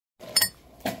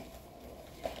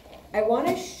I want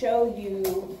to show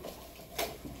you,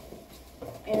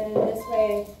 and in this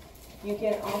way, you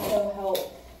can also help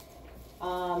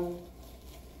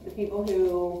the people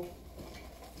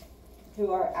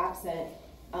who are absent.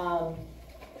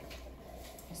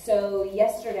 So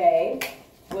yesterday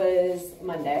was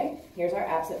Monday. Here's our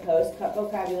absent post. Cut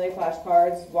vocabulary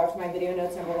flashcards. Watch my video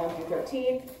notes number 1 through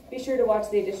 13. Be sure to watch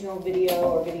the additional video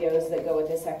or videos that go with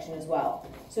this section as well.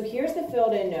 So here's the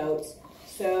filled in notes.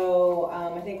 So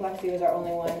I think Lexi was our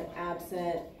only one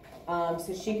absent.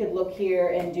 So she could look here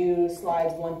and do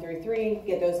slides 1 through 3,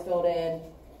 get those filled in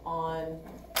on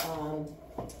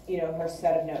her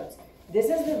set of notes. This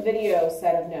is the video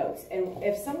set of notes. And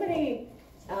if somebody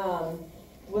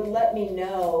would let me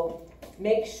know,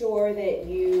 make sure that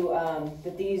you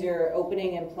that these are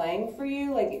opening and playing for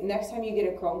you. Like next time you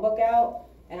get a Chromebook out,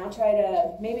 and I'll try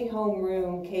to maybe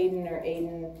homeroom Caden or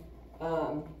Aiden.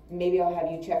 Maybe I'll have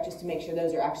you check just to make sure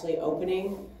those are actually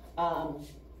opening. And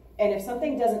if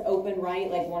something doesn't open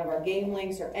right, like one of our game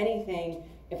links or anything,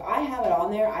 if I have it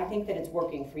on there, I think that it's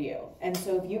working for you. And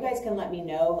so if you guys can let me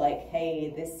know, like,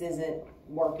 hey, this isn't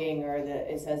working, or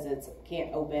it says it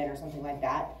can't open or something like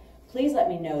that, please let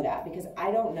me know that, because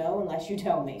I don't know unless you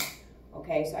tell me.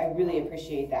 Okay, so I really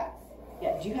appreciate that.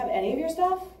 Yeah, do you have any of your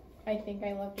stuff? I think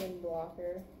I left in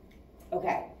blocker.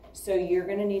 Okay, so you're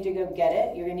gonna need to go get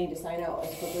it. You're gonna need to sign out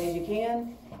as quickly as you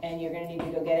can, and you're gonna need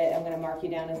to go get it. I'm gonna mark you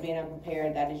down as being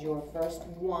unprepared. That is your first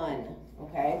one,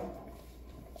 okay?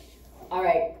 All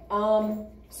right,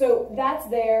 so that's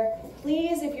there.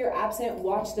 Please, if you're absent,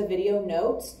 watch the video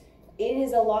notes. It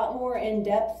is a lot more in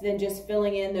depth than just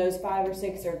filling in those 5 or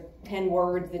 6 or 10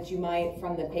 words that you might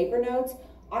from the paper notes.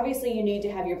 Obviously, you need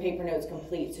to have your paper notes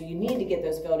complete, so you need to get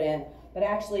those filled in. But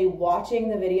actually, watching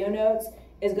the video notes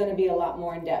is going to be a lot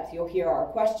more in depth. You'll hear our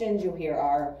questions, you'll hear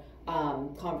our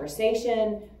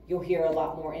conversation, you'll hear a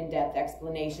lot more in-depth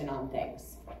explanation on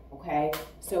things. Okay,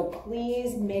 so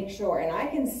please make sure, and I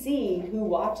can see who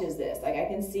watches this. Like I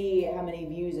can see how many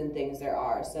views and things there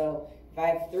are. So if I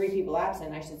have 3 people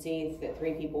absent, I should see that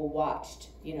 3 people watched,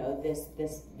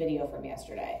 this video from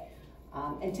yesterday.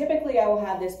 And typically I will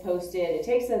have this posted. It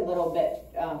takes a little bit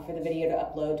for the video to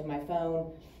upload to my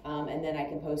phone, and then I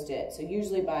can post it. So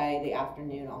usually by the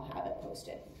afternoon I'll have it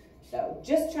posted. So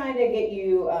just trying to get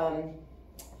you,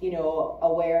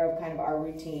 aware of kind of our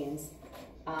routines.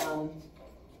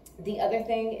 The other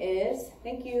thing is,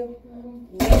 thank you,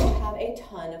 we have a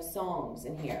ton of songs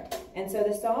in here. And so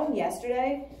the song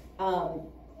yesterday,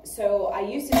 so I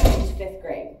used to teach 5th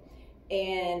grade.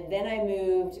 And then I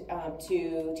moved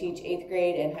to teach 8th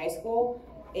grade and high school.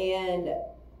 And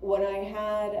when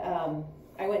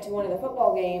I went to one of the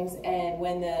football games, and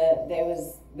when there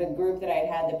was the group that I'd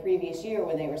had the previous year,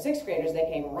 when they were 6th graders, they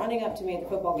came running up to me at the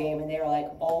football game, and they were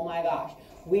like, oh my gosh,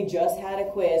 we just had a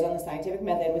quiz on the scientific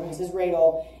method with Mrs.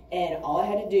 Radel, and all I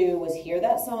had to do was hear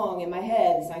that song in my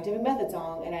head, the scientific method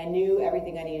song, and I knew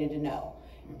everything I needed to know.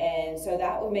 And so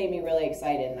that made me really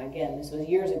excited. And again, this was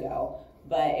years ago,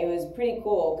 but it was pretty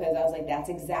cool because I was like, that's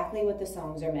exactly what the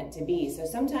songs are meant to be. So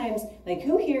sometimes, like,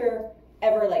 who here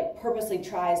ever purposely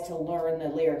tries to learn the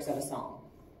lyrics of a song?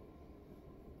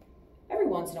 Every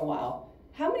once in a while.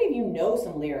 How many of you know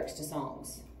some lyrics to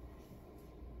songs?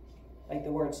 Like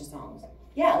the words to songs?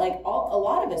 Yeah, a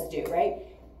lot of us do, right?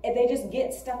 And they just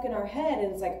get stuck in our head,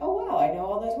 and it's like, oh wow, I know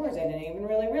all those words. I didn't even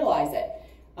really realize it.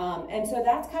 And so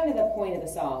that's kind of the point of the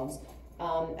songs.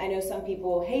 I know some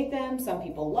people hate them, some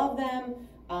people love them.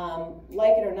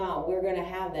 Like it or not, we're going to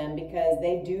have them because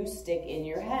they do stick in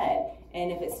your head.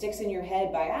 And if it sticks in your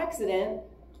head by accident,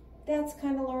 that's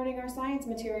kind of learning our science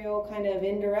material kind of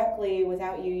indirectly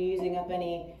without you using up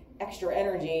any extra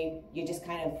energy. You just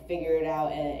kind of figure it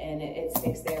out, and it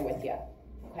sticks there with you.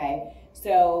 Okay?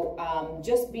 So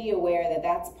just be aware that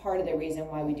that's part of the reason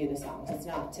why we do the songs. It's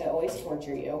not to always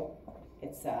torture you.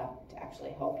 It's to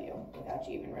actually help you without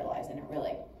you even realizing it,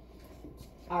 really.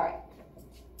 All right.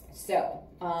 So,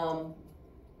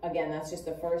 again, that's just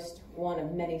the first one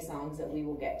of many songs that we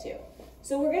will get to.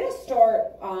 So we're going to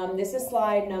start, this is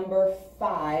slide number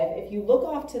 5. If you look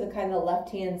off to the kind of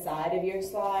left-hand side of your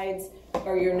slides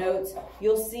or your notes,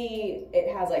 you'll see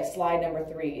it has like slide number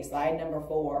 3, slide number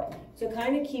 4. So it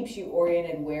kind of keeps you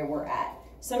oriented where we're at.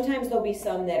 Sometimes there'll be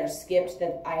some that are skipped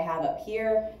that I have up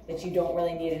here that you don't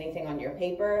really need anything on your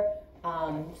paper.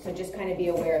 So just kind of be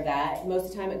aware of that. Most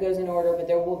of the time it goes in order, but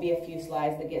there will be a few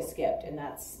slides that get skipped, and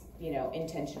that's,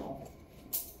 intentional.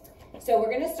 So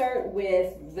we're going to start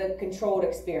with the controlled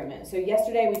experiment. So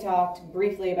yesterday we talked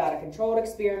briefly about a controlled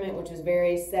experiment, which was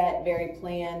very set, very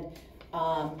planned,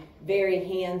 very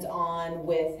hands-on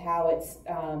with how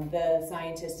the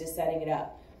scientist is setting it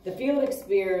up. The field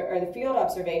the field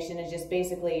observation is just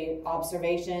basically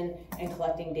observation and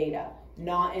collecting data,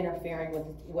 not interfering with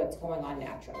what's going on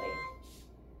naturally.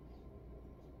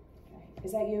 Okay.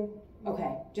 Is that you?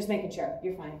 Okay, just making sure.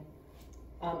 You're fine.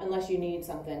 Unless you need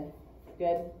something.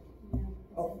 Good?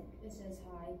 No, it says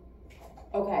hi.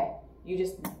 Okay, you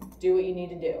just do what you need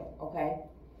to do, okay?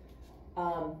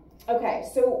 Okay,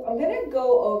 so I'm going to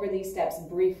go over these steps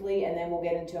briefly and then we'll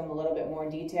get into them a little bit more in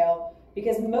detail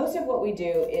because most of what we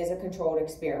do is a controlled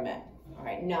experiment, all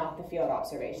right, not the field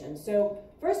observation. So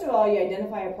first of all, you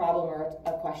identify a problem or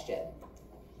a question,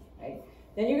 right?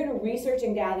 Then you're going to research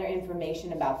and gather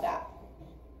information about that.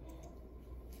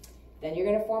 Then you're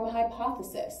going to form a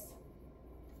hypothesis.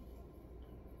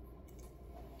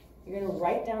 You're going to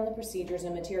write down the procedures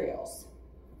and materials.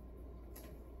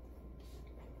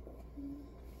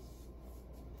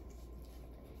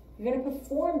 You're going to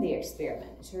perform the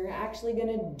experiment. So you're actually going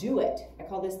to do it. I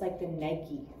call this like the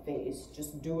Nike phase.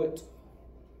 Just do it.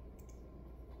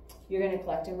 You're going to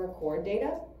collect and record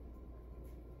data.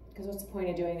 Because what's the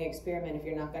point of doing the experiment if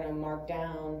you're not going to mark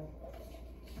down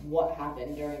what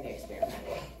happened during the experiment?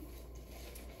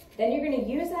 Then you're going to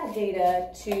use that data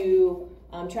to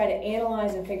try to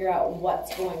analyze and figure out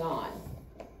what's going on,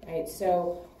 right?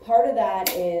 So part of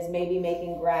that is maybe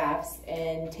making graphs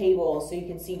and tables so you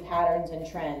can see patterns and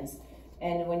trends.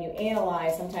 And when you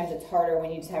analyze, sometimes it's harder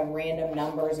when you just have random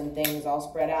numbers and things all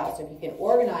spread out. So if you can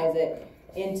organize it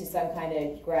into some kind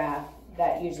of graph,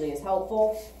 that usually is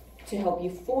helpful to help you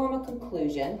form a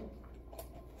conclusion.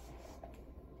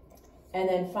 And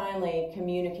then finally,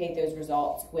 communicate those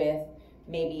results with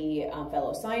maybe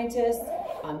fellow scientists.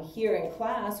 Here in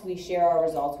class, we share our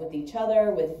results with each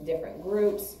other, with different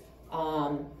groups.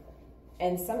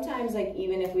 And sometimes, like,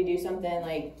 even if we do something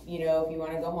like, you know, if you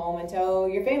want to go home and tell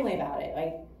your family about it,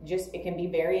 like, just, it can be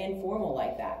very informal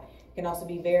like that. It can also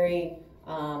be very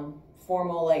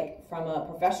formal, like, from a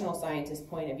professional scientist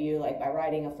point of view, like by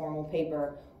writing a formal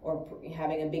paper or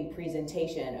having a big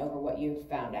presentation over what you've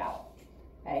found out.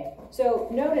 Okay, so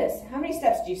notice, how many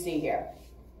steps do you see here?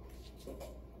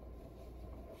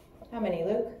 How many,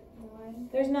 Luke? 9.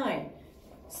 There's 9.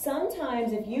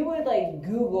 Sometimes if you would like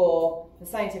Google the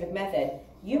scientific method,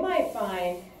 you might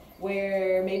find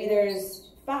where maybe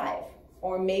there's 5,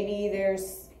 or maybe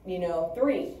there's, you know,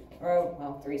 3, or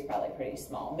well, 3 is probably pretty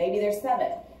small. Maybe there's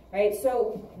 7, right?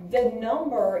 So the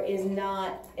number is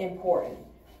not important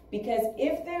because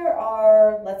if there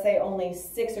are, let's say, only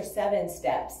 6 or 7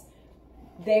 steps,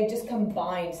 they've just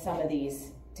combined some of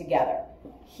these together.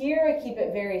 Here I keep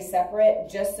it very separate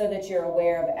just so that you're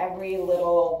aware of every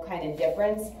little kind of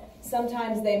difference.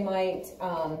 Sometimes they might,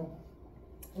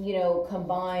 you know,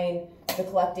 combine the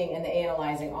collecting and the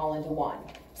analyzing all into one.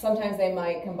 Sometimes they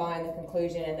might combine the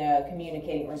conclusion and the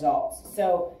communicating results.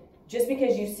 So just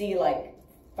because you see like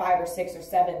 5 or 6 or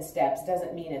 7 steps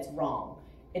doesn't mean it's wrong.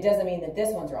 It doesn't mean that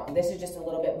this one's wrong. This is just a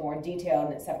little bit more detailed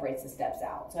and it separates the steps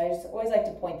out. So I just always like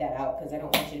to point that out because I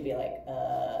don't want you to be like,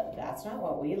 that's not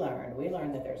what we learned. We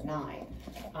learned that there's 9.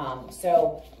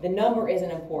 So the number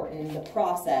isn't important. The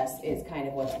process is kind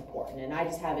of what's important. And I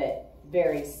just have it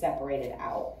very separated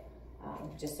out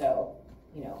just so,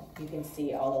 you know, you can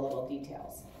see all the little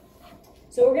details.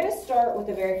 So we're going to start with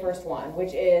the very first one,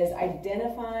 which is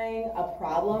identifying a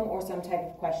problem or some type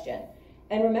of question.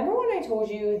 And remember when I told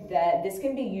you that this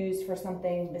can be used for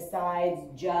something besides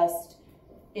just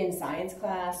in science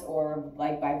class or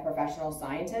like by professional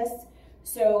scientists?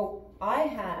 So I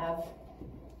have,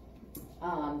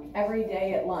 every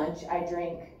day at lunch, I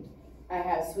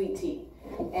have sweet tea.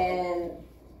 And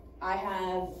I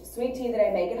have sweet tea that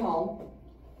I make at home.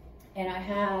 And I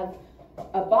have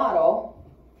a bottle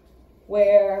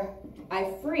where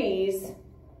I freeze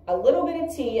a little bit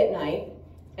of tea at night.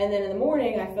 And then in the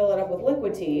morning, I fill it up with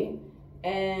liquid tea,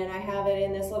 and I have it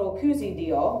in this little koozie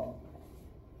deal,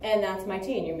 and that's my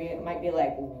tea. And you might be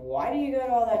like, why do you go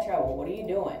to all that trouble? What are you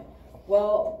doing?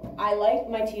 Well, I like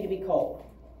my tea to be cold,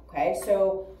 okay?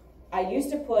 So I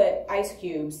used to put ice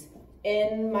cubes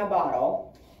in my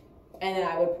bottle, and then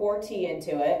I would pour tea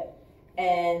into it,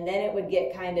 and then it would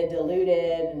get kind of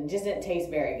diluted and just didn't taste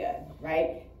very good,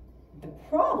 right? The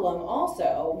problem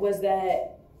also was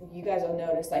that you guys will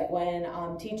notice, like when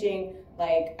I'm teaching,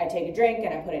 like I take a drink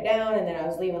and I put it down and then I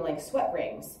was leaving like sweat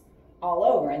rings all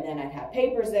over and then I'd have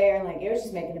papers there and like it was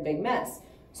just making a big mess.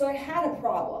 So I had a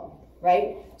problem,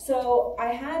 right? So I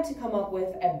had to come up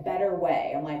with a better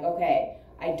way. I'm like, okay,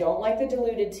 I don't like the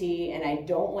diluted tea and I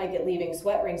don't like it leaving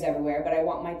sweat rings everywhere, but I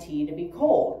want my tea to be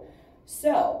cold.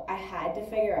 So I had to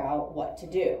figure out what to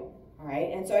do. All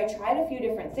right, and so I tried a few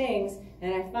different things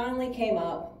and I finally came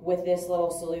up with this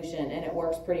little solution and it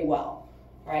works pretty well.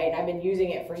 right? And I've been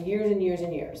using it for years and years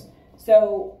and years.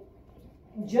 So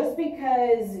just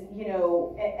because, you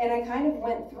know, and I kind of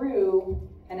went through,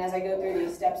 and as I go through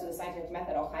these steps of the scientific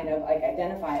method, I'll kind of like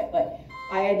identify it, but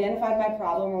I identified my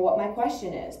problem or what my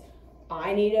question is.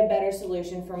 I need a better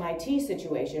solution for my tea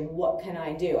situation. What can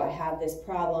I do? I have this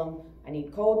problem. I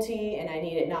need cold tea and I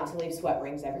need it not to leave sweat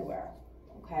rings everywhere.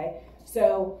 Okay?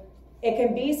 So it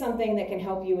can be something that can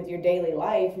help you with your daily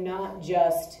life, not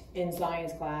just in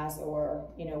science class or,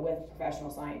 you know, with professional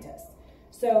scientists.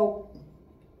 So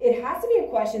it has to be a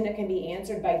question that can be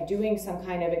answered by doing some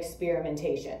kind of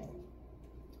experimentation.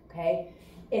 Okay?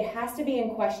 It has to be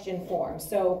in question form.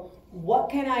 So what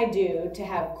can I do to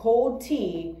have cold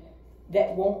tea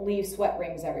that won't leave sweat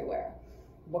rings everywhere?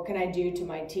 What can I do to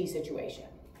my tea situation?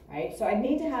 Right? So I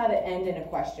need to have it end in a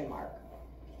question mark.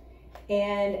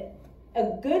 And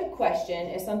a good question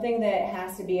is something that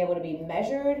has to be able to be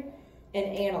measured and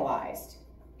analyzed.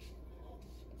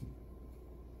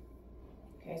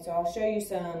 Okay, so I'll show you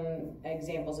some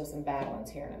examples of some bad ones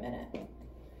here in a minute.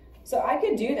 So I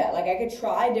could do that. Like I could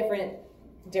try different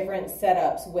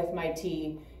setups with my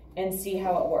tea and see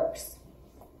how it works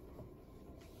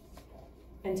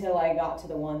until I got to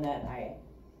the one that I,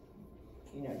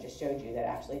 you know, just showed you that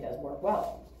actually does work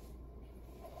well.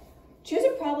 Choose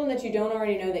a problem that you don't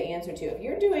already know the answer to. If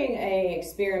you're doing an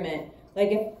experiment,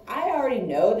 like if I already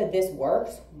know that this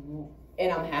works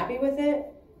and I'm happy with it,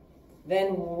 then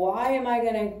why am I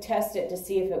going to test it to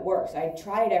see if it works? I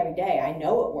try it every day. I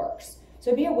know it works. So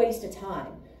it'd be a waste of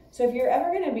time. So if you're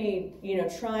ever going to be, you know,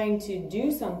 trying to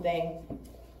do something,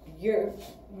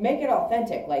 make it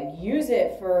authentic. Like use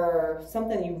it for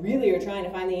something you really are trying to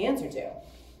find the answer to.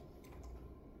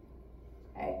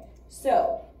 Okay.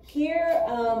 So here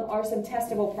are some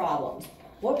testable problems.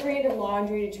 What brand of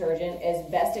laundry detergent is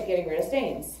best at getting rid of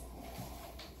stains?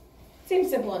 Seems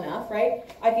simple enough, right?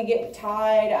 I could get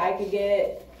Tide, I could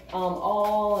get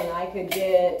All, and I could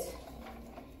get,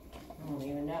 I don't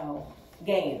even know,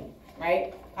 Gain,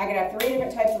 right? I could have 3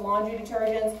 different types of laundry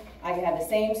detergents. I could have the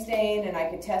same stain, and I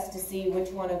could test to see which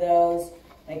one of those,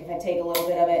 like if I take a little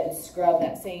bit of it and scrub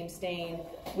that same stain,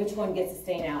 which one gets the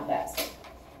stain out best.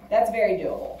 That's very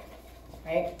doable,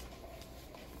 right?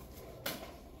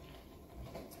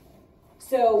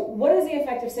 So what is the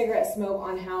effect of cigarette smoke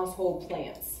on household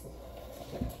plants?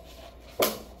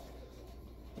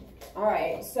 All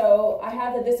right, so I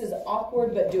have that this is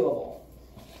awkward but doable.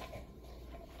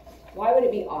 Why would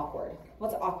it be awkward?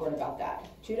 What's awkward about that?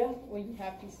 Judah? Well, you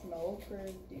have to smoke or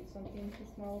do something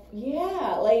to smoke.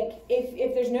 Yeah, like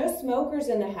if there's no smokers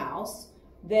in the house,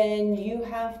 then you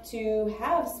have to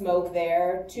have smoke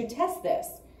there to test this,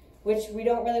 which we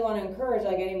don't really want to encourage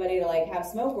like anybody to like have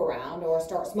smoke around or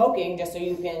start smoking just so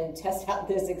you can test out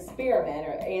this experiment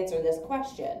or answer this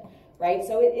question, right?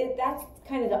 So that's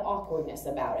kind of the awkwardness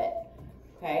about it,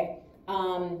 okay?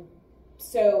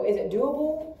 So is it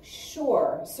doable?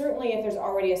 Sure. Certainly if there's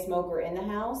already a smoker in the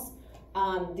house.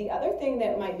 The other thing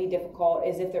that might be difficult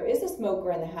is if there is a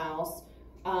smoker in the house,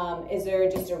 is there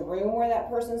just a room where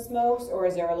that person smokes, or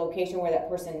is there a location where that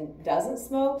person doesn't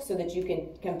smoke so that you can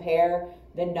compare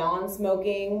the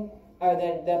non-smoking or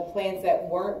the plants that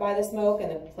weren't by the smoke and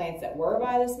the plants that were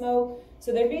by the smoke?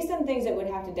 So there'd be some things that would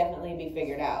have to definitely be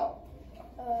figured out.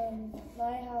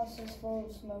 My house is full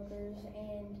of smokers,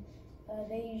 and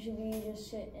they usually just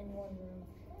sit in one room.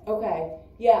 Okay,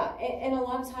 yeah, and a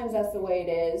lot of times that's the way it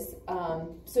is.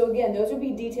 So again, those would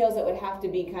be details that would have to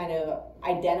be kind of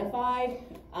identified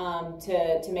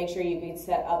to make sure you could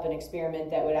set up an experiment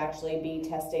that would actually be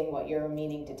testing what you're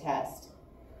meaning to test.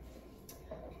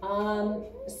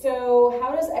 So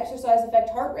how does exercise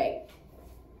affect heart rate?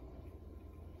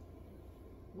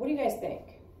 What do you guys think?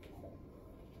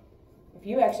 If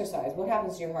you exercise, what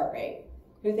happens to your heart rate?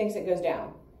 Who thinks it goes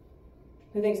down?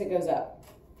 Who thinks it goes up?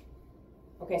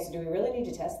 Okay, so do we really need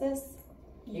to test this?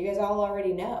 You guys all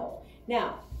already know.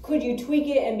 Now, could you tweak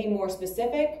it and be more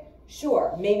specific?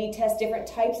 Sure, maybe test different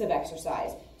types of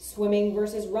exercise. Swimming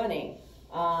versus running.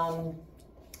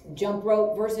 Jump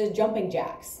rope versus jumping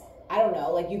jacks. I don't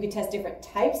know, like you could test different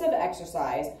types of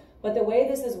exercise, but the way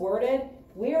this is worded,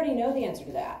 we already know the answer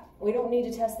to that. We don't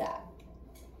need to test that.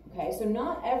 Okay, so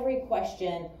not every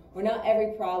question or not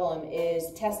every problem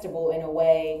is testable in a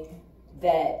way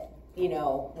that, you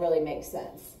know, really makes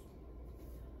sense.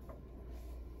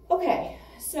 Okay,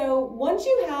 so once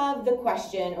you have the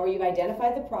question or you've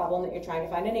identified the problem that you're trying to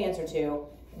find an answer to,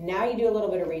 now you do a little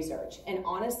bit of research. And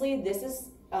honestly, this is,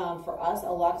 for us,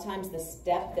 a lot of times the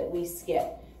step that we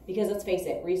skip. Because let's face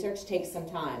it, research takes some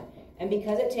time. And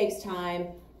because it takes time,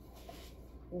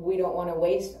 we don't want to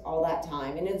waste all that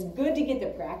time. And it's good to get the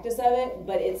practice of it,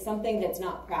 but it's something that's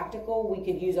not practical. We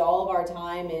could use all of our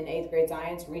time in 8th grade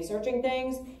science researching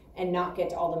things and not get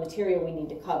to all the material we need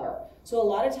to cover. So a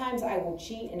lot of times I will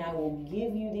cheat and I will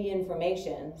give you the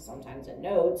information, sometimes in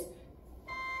notes,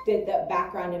 the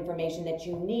background information that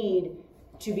you need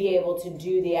to be able to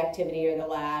do the activity or the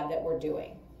lab that we're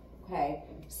doing. Okay,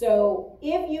 so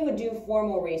if you would do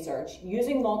formal research,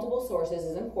 using multiple sources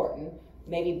is important.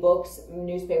 Maybe books,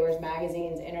 newspapers,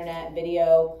 magazines, internet,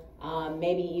 video,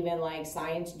 maybe even like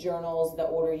science journals, the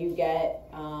order you get.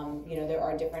 You know, there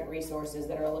are different resources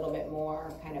that are a little bit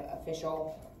more kind of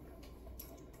official.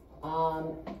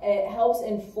 It helps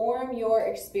inform your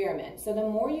experiment. So the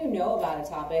more you know about a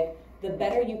topic, the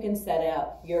better you can set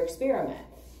up your experiment.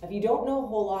 If you don't know a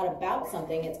whole lot about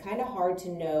something, it's kind of hard to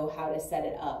know how to set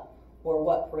it up or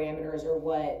what parameters or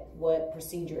what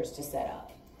procedures to set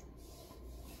up.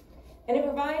 And it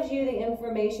provides you the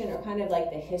information or kind of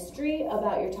like the history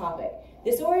about your topic.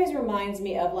 This always reminds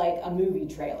me of like a movie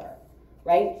trailer,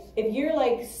 right? If you're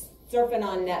like surfing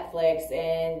on Netflix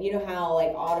and you know how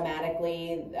like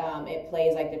automatically it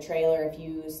plays like the trailer if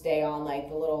you stay on like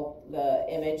the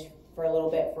image for a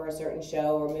little bit for a certain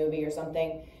show or movie or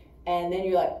something, and then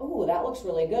you're like, ooh, that looks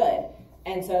really good.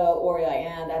 And so, or you're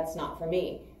like, that's not for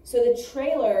me. So the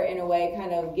trailer, in a way,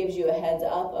 kind of gives you a heads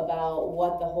up about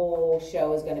what the whole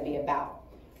show is going to be about.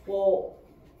 Well,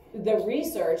 the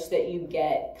research that you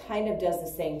get kind of does the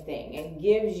same thing. It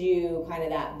gives you kind of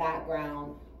that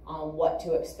background on what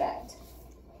to expect.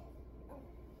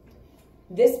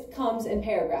 This comes in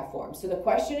paragraph form. So the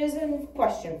question is in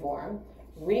question form.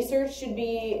 Research should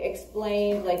be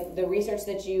explained, like the research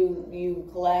that you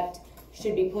collect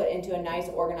should be put into a nice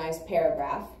organized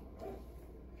paragraph.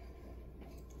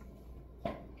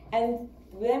 And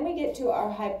then we get to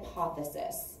our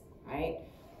hypothesis, right?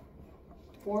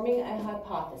 Forming a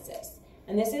hypothesis.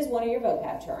 And this is one of your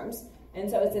vocab terms. And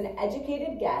so it's an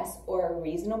educated guess or a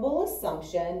reasonable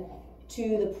assumption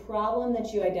to the problem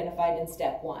that you identified in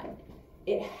step 1.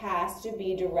 It has to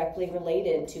be directly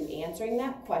related to answering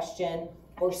that question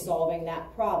or solving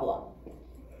that problem.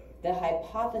 The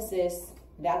hypothesis,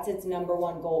 that's its number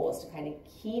one goal, is to kind of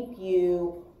keep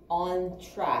you on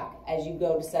track as you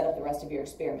go to set up the rest of your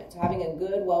experiment. So having a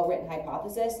good, well-written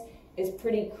hypothesis is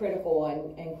pretty critical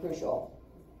and crucial.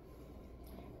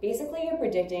 Basically, you're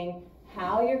predicting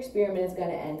how your experiment is going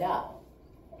to end up.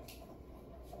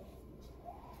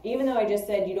 Even though I just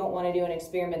said you don't want to do an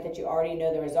experiment that you already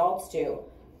know the results to,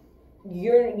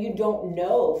 you don't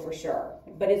know for sure,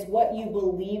 but it's what you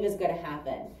believe is going to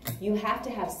happen. You have to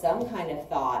have some kind of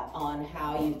thought on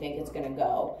how you think it's going to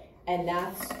go, and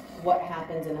that's what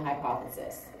happens in the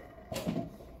hypothesis.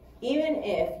 Even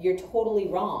if you're totally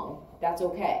wrong, that's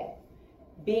okay.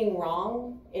 Being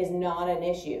wrong is not an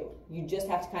issue. You just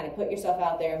have to kind of put yourself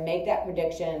out there, make that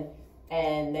prediction,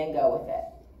 and then go with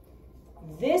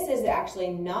it. This is actually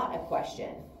not a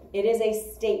question. It is a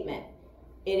statement.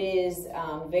 It is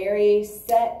very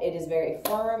set, it is very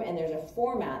firm, and there's a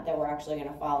format that we're actually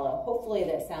going to follow. Hopefully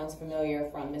that sounds familiar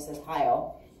from Mrs.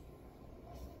 Heil.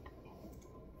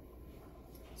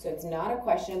 So it's not a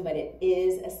question, but it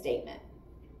is a statement.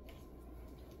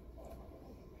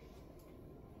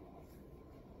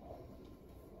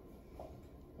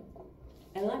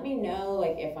 And let me know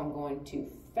like if I'm going too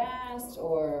fast,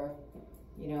 or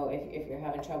you know, if you're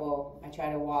having trouble. I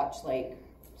try to watch, like,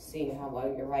 see how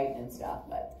well you're writing and stuff,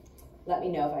 but let me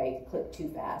know if I click too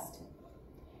fast.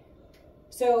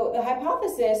 So the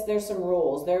hypothesis, there's some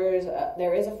rules. There is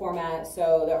a format,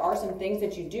 so there are some things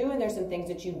that you do and there's some things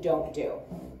that you don't do.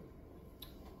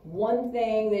 One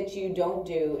thing that you don't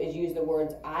do is use the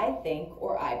words I think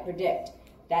or I predict.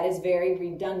 That is very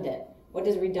redundant. What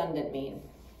does redundant mean?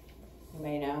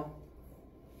 Anybody know?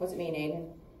 What's it mean, Aiden?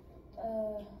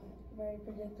 Very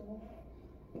predictable.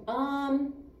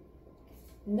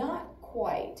 Not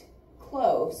quite.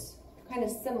 Close. Kind of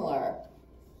similar.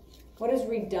 What does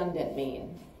redundant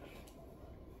mean?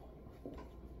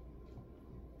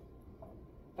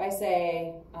 If I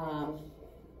say,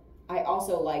 I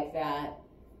also like that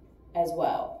as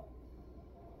well.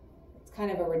 It's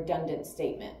kind of a redundant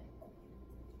statement.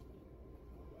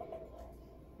 What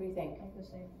do you think? Like the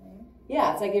same thing.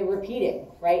 Yeah, it's like you're repeating,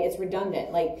 right? It's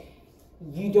redundant. Like,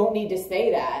 you don't need to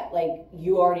say that. Like,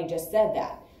 you already just said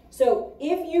that. So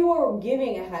if you are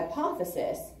giving a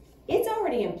hypothesis, it's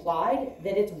already implied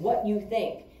that it's what you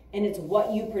think and it's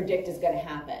what you predict is going to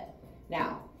happen.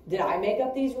 Now, did I make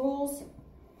up these rules?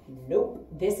 Nope.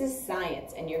 This is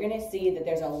science, and you're going to see that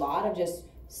there's a lot of just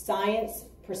science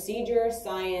procedure,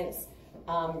 science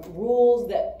rules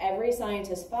that every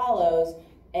scientist follows,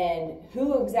 and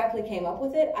who exactly came up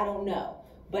with it, I don't know.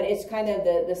 but it's kind of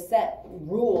the set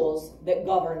rules that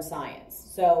govern science.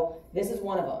 So this is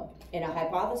one of them. In a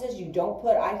hypothesis, you don't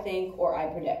put I think or I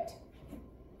predict.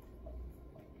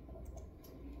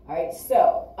 All right,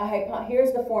 so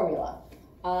here's the formula.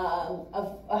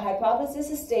 A hypothesis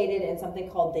is stated in something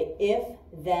called the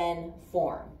if-then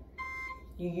form.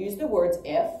 You use the words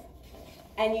if,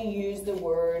 and you use the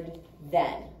word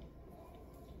then.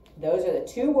 Those are the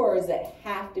two words that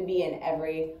have to be in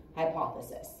every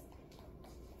hypothesis.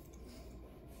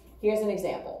 Here's an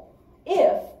example.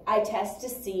 If I test to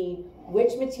see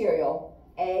which material,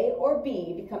 A or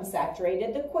B, becomes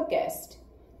saturated the quickest,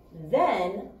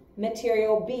 then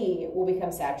material B will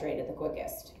become saturated the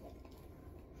quickest.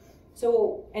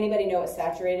 So, anybody know what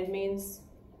saturated means?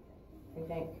 What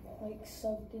do you think? Like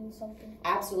soaked in something.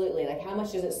 Absolutely. Like how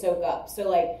much does it soak up? So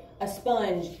like a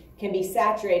sponge can be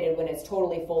saturated when it's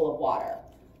totally full of water.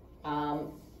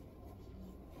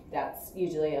 That's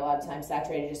usually a lot of times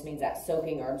saturated just means that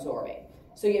soaking or absorbing.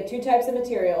 So you have two types of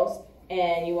materials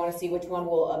and you want to see which one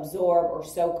will absorb or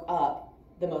soak up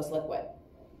the most liquid,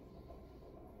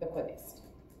 the quickest.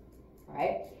 All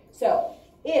right? So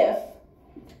if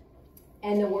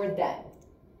and the word then.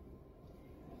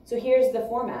 So here's the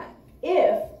format.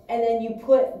 If, and then you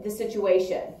put the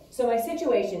situation. So my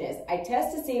situation is, I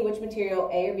test to see which material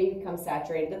A or B becomes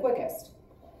saturated the quickest.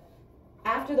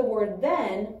 After the word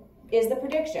then is the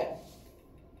prediction.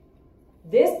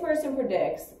 This person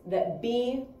predicts that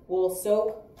B will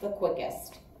soak the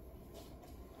quickest.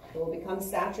 It will become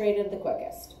saturated the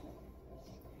quickest.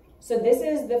 So this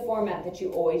is the format that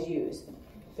you always use.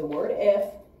 The word if,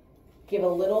 give a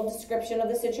little description of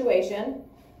the situation,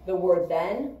 the word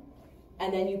then,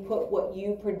 and then you put what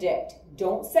you predict.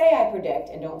 Don't say I predict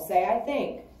and don't say I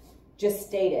think. Just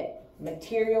state it.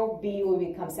 Material B will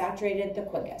become saturated the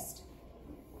quickest.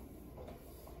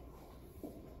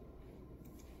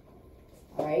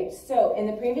 All right, so in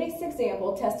the previous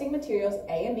example, testing materials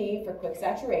A and B for quick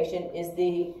saturation is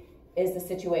the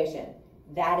situation.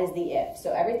 That is the if.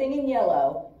 So everything in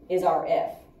yellow is our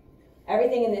if.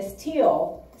 Everything in this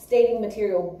teal, stating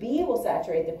material B will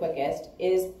saturate the quickest,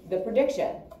 is the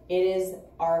prediction. It is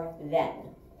our then.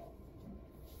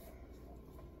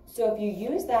 So if you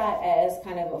use that as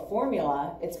kind of a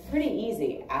formula, it's pretty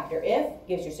easy. After if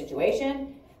gives your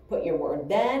situation, put your word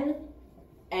then,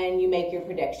 and you make your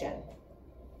prediction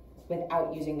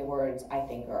without using the words I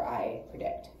think or I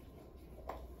predict.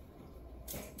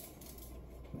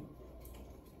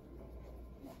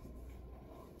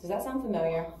 Does that sound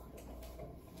familiar?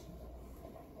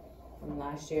 From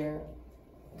last year,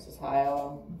 Mrs.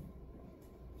 Heil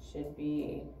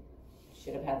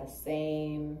should have had the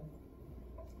same.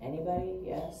 Anybody?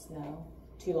 Yes? No?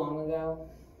 Too long ago?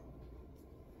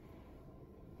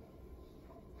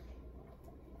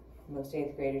 Most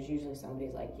 8th graders, usually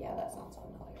somebody's like, yeah, that sounds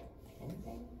familiar.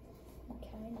 Anything?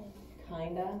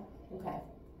 Kinda? Okay.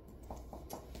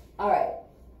 All right.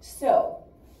 So,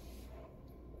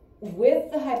 with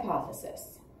the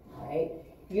hypothesis, all right,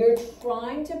 you're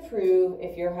trying to prove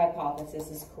if your hypothesis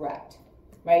is correct,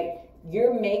 right?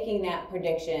 You're making that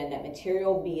prediction that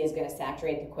material B is going to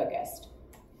saturate the quickest,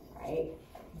 right?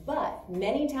 But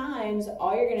many times,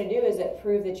 all you're going to do is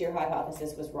prove that your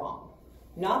hypothesis was wrong.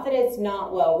 Not that it's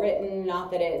not well written,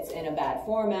 not that it's in a bad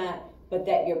format, but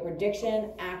that your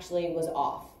prediction actually was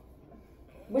off.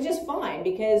 Which is fine,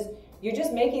 because you're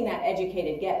just making that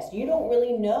educated guess. You don't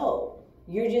really know.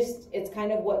 It's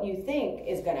kind of what you think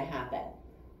is going to happen,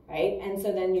 right? And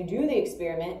so then you do the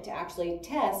experiment to actually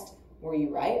test, were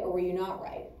you right or were you not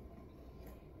right?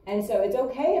 And so it's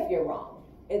okay if you're wrong.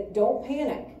 Don't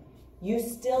panic. You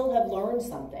still have learned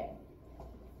something.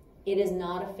 It is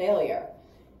not a failure.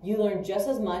 You learn just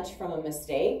as much from a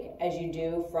mistake as you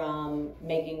do from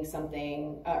making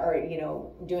something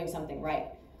doing something right.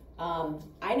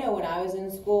 I know when I was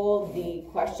in school, the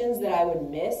questions that I would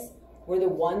miss were the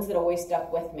ones that always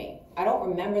stuck with me. I don't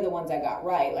remember the ones I got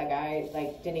right,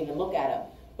 I didn't even look at them.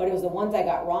 But it was the ones I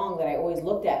got wrong that I always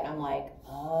looked at, and I'm like,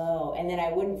 oh, and then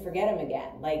I wouldn't forget them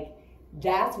again.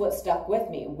 That's what stuck with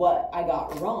me, what I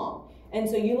got wrong. And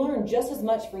so you learn just as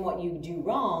much from what you do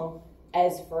wrong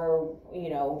as for,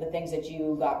 the things that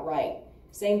you got right.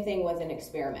 Same thing with an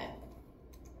experiment.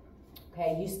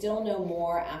 Okay, you still know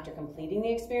more after completing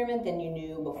the experiment than you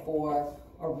knew before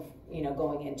or,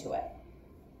 going into it.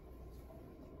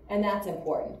 And that's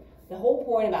important. The whole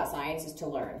point about science is to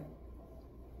learn.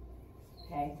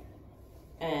 Okay?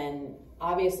 And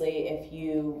obviously, if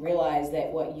you realize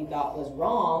that what you thought was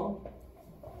wrong,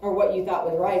 or what you thought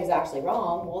was right is actually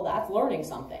wrong, well, that's learning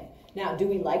something. Now, do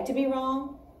we like to be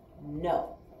wrong?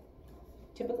 No.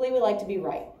 Typically, we like to be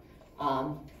right.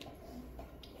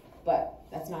 but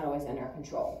that's not always in our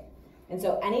control. And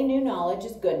so any new knowledge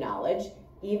is good knowledge,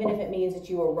 even if it means that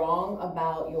you were wrong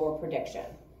about your prediction.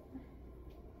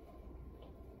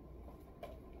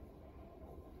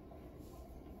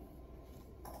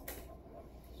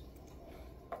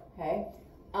 Okay,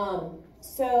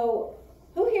 so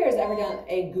who here has ever done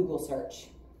a Google search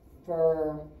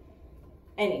for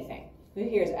anything? Who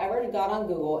here has ever got on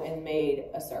Google and made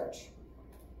a search?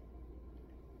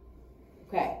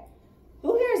 Okay,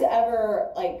 who here has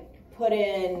ever like put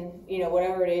in, you know,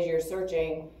 whatever it is you're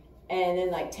searching, and then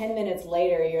like 10 minutes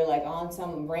later you're like on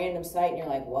some random site and you're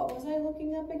like, what was I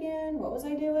looking up again? What was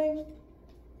I doing?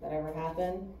 Does that ever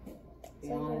happen? It's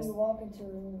like when you walk into a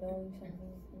room knowing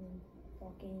something and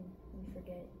walk in and you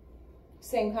forget.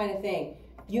 Same kind of thing.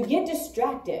 You get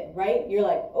distracted, right? You're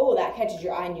like, oh, that catches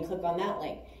your eye, and you click on that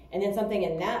link. And then something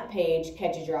in that page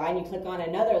catches your eye and you click on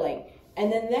another link.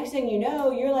 And then the next thing you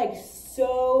know, you're like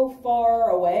so far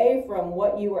away from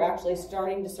what you were actually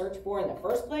starting to search for in the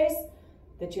first place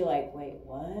that you're like, wait,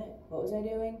 what? What was I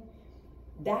doing?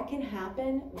 That can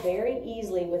happen very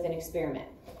easily with an experiment.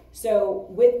 So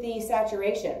with the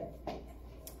saturation,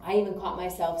 I even caught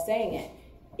myself saying it.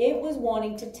 It was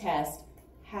wanting to test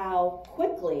how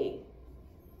quickly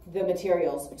the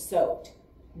materials soaked,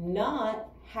 not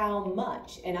how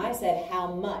much. And I said how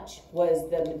much were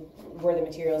the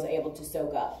materials able to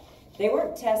soak up. They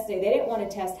weren't testing, they didn't want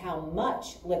to test how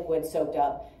much liquid soaked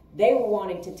up. They were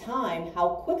wanting to time how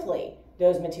quickly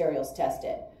those materials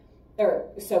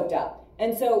soaked up.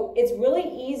 And so it's really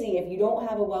easy if you don't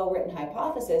have a well-written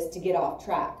hypothesis to get off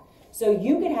track. So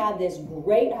you could have this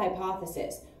great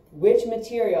hypothesis, which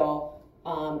material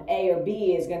A or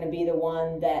B is going to be the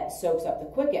one that soaks up the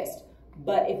quickest.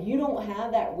 But if you don't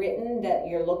have that written, that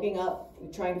you're looking up,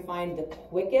 trying to find the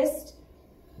quickest,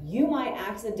 you might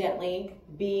accidentally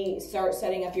start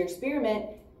setting up your experiment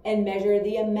and measure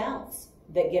the amounts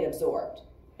that get absorbed.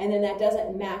 And then that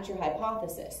doesn't match your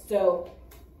hypothesis. So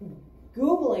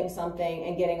Googling something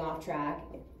and getting off track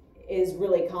is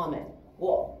really common.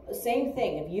 Well, same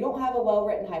thing. If you don't have a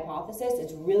well-written hypothesis,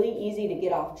 it's really easy to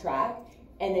get off track.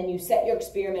 And then you set your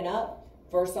experiment up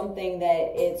for something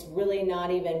that it's really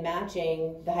not even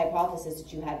matching the hypothesis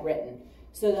that you had written.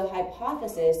 So the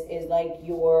hypothesis is like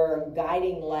your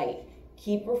guiding light.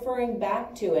 Keep referring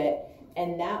back to it,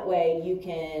 and that way you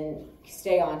can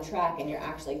stay on track and you're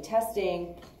actually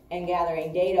testing and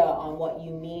gathering data on what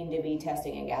you mean to be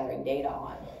testing and gathering data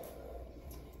on.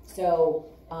 So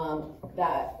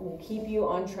that will keep you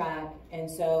on track. And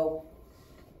so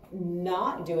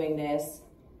not doing this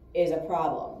is a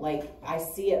problem. Like, I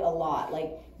see it a lot.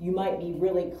 Like, you might be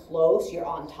really close, you're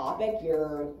on topic,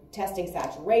 you're testing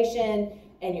saturation,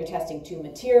 and you're testing two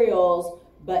materials,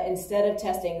 but instead of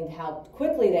testing how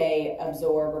quickly they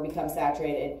absorb or become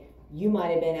saturated, you might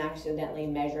have been accidentally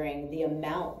measuring the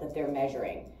amount that they're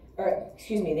measuring, or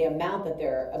excuse me, the amount that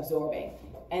they're absorbing.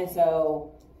 And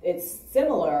so it's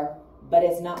similar, but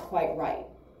it's not quite right.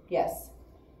 Yes?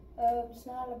 It's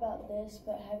not about this,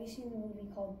 but have you seen the movie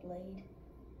called Blade?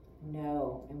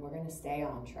 No, and we're going to stay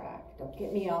on track. Don't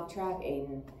get me off track,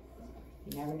 Aiden.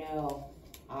 You never know.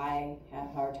 I have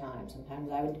a hard time.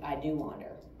 Sometimes I do wander,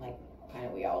 like kind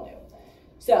of we all do.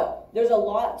 So there's a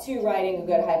lot to writing a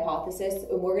good hypothesis,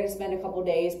 and we're going to spend a couple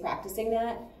days practicing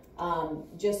that.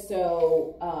 Just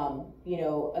so, you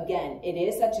know, again, it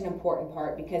is such an important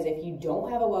part, because if you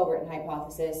don't have a well-written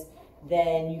hypothesis,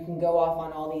 then you can go off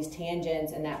on all these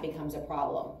tangents and that becomes a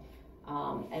problem.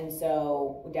 And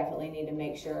so we definitely need to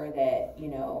make sure that, you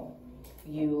know,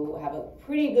 you have a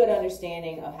pretty good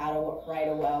understanding of how to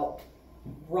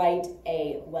write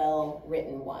a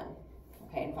well-written one,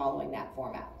 okay, and following that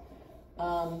format.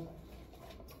 All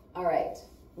right,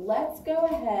 let's go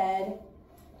ahead.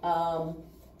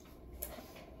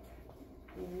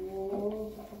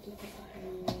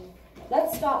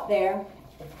 Let's stop there